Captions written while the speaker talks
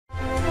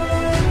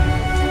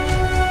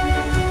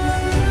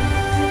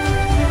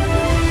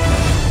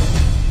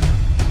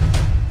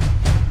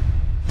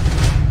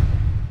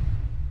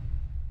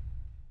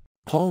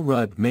Paul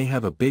Rudd may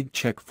have a big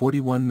check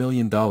 $41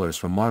 million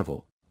from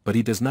Marvel, but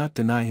he does not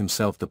deny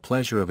himself the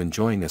pleasure of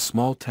enjoying a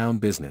small-town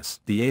business.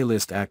 The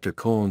A-list actor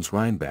co-owns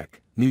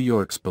Rhinebeck, New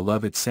York's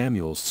beloved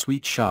Samuel's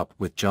Sweet Shop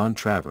with John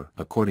Traver.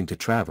 According to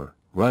Traver,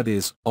 Rudd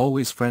is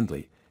always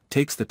friendly,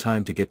 takes the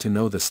time to get to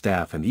know the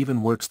staff and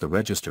even works the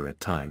register at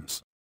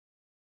times.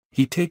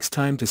 He takes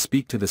time to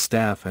speak to the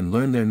staff and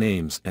learn their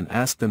names and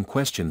ask them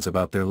questions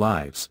about their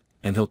lives,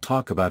 and he'll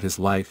talk about his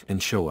life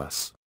and show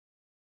us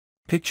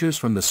pictures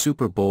from the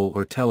Super Bowl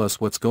or tell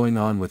us what's going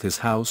on with his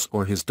house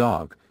or his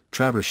dog.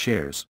 Traver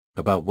shares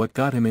about what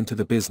got him into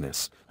the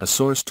business. A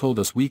source told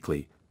Us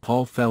Weekly,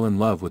 Paul fell in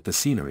love with the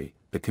scenery,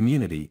 the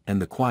community and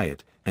the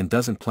quiet, and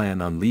doesn't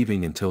plan on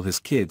leaving until his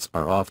kids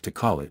are off to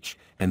college,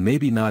 and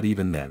maybe not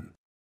even then.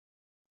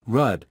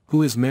 Rudd,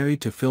 who is married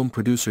to film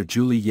producer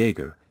Julie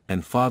Yeager,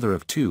 and father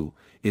of two,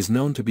 is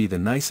known to be the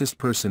nicest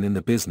person in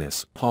the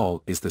business.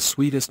 Paul is the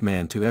sweetest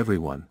man to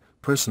everyone,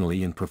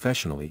 personally and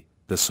professionally,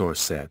 the source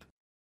said.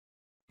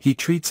 He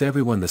treats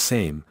everyone the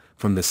same,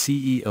 from the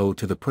CEO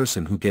to the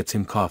person who gets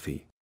him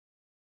coffee.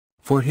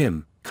 For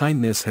him,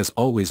 kindness has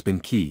always been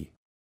key.